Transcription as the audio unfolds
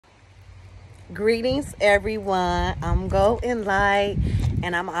Greetings, everyone. I'm Golden Light,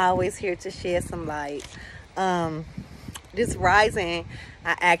 and I'm always here to share some light. This rising,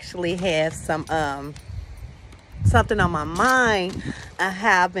 I actually have some something on my mind I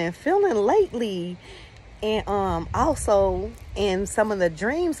have been feeling lately, and also in some of the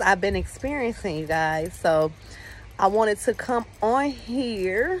dreams I've been experiencing, you guys. So I wanted to come on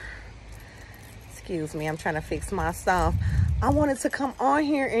here. Excuse me, I'm trying to fix my stuff. I wanted to come on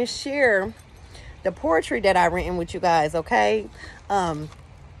here and share the poetry that I written with you guys, okay?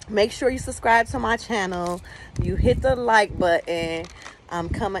 Make sure you subscribe to my channel. You hit the like button. I'm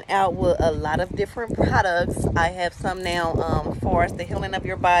coming out with a lot of different products. I have some now for the healing of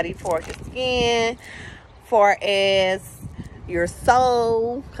your body, for your skin, for as your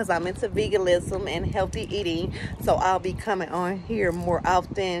soul, because I'm into veganism and healthy eating. So I'll be coming on here more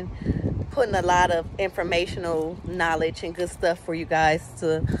often, putting a lot of informational knowledge and good stuff for you guys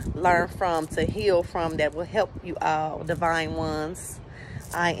to learn from, to heal from, that will help you all, divine ones.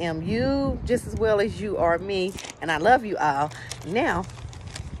 I am you just as well as you are me, and I love you all. Now,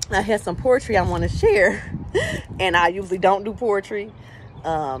 I have some poetry I want to share, and I usually don't do poetry.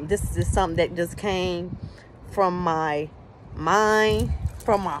 This is just something that just came from my mind,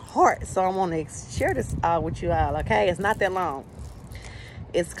 from my heart. So I want to share this with you all, okay? It's not that long.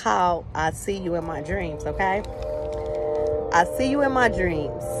 It's called I See You in My Dreams, okay? I see you in my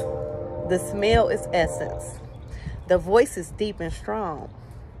dreams. The smell is essence. The voice is deep and strong.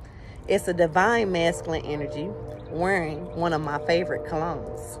 It's a divine masculine energy wearing one of my favorite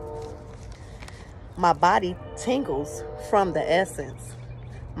colognes. My body tingles from the essence.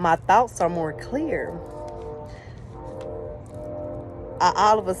 My thoughts are more clear. I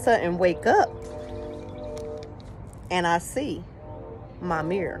all of a sudden wake up and I see my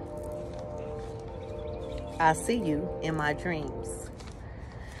mirror. I see you in my dreams.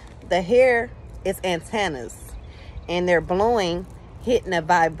 The hair is antennas, and they're blowing, hitting the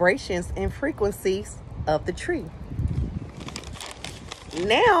vibrations and frequencies of the tree.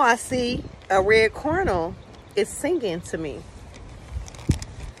 Now I see a red cornel is singing to me.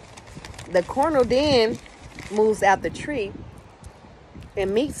 The cornel then moves out the tree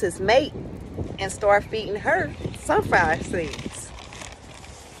and meets his mate and start feeding her sunflower seeds.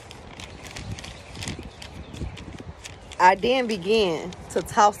 I then began to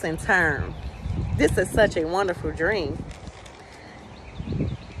toss and turn. This is such a wonderful dream.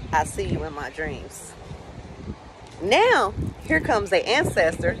 I see you in my dreams. Now, here comes the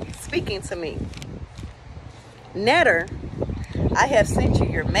ancestor speaking to me. Netter, I have sent you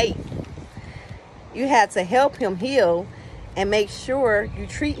your mate. You had to help him heal and make sure you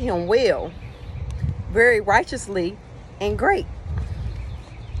treat him well, very righteously and great.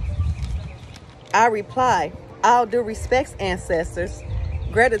 I reply, all due respects, ancestors,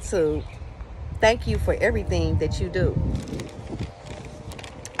 gratitude. Thank you for everything that you do.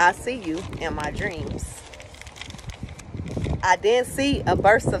 I see you in my dreams. I then see a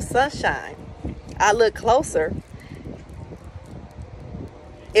burst of sunshine. I look closer.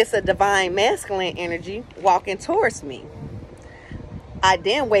 It's a divine masculine energy walking towards me. I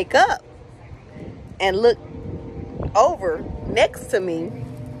then wake up and look over next to me.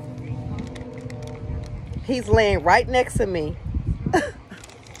 He's laying right next to me.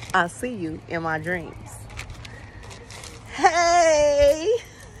 I see you in my dreams. Hey!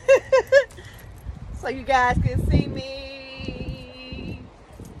 So you guys can see me.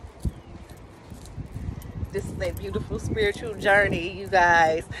 This is a beautiful spiritual journey, you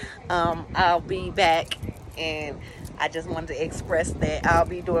guys. I'll be back, and I just wanted to express that I'll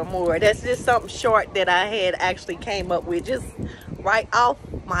be doing more. That's just something short that I had actually came up with just right off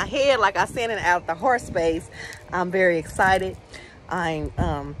my head, like I said, it out the heart space. I'm very excited. I'm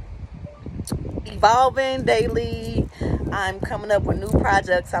evolving daily. I'm coming up with new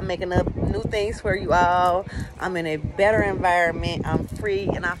projects. I'm making up new things for you all. I'm in a better environment. I'm free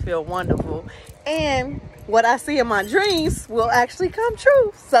and I feel wonderful. And what I see in my dreams will actually come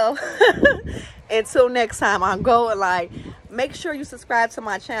true. So until next time, I'm Golden Light. Make sure you subscribe to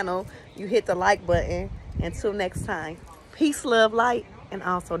my channel. You hit the like button. Until next time, peace, love, light, and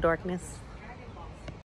also darkness.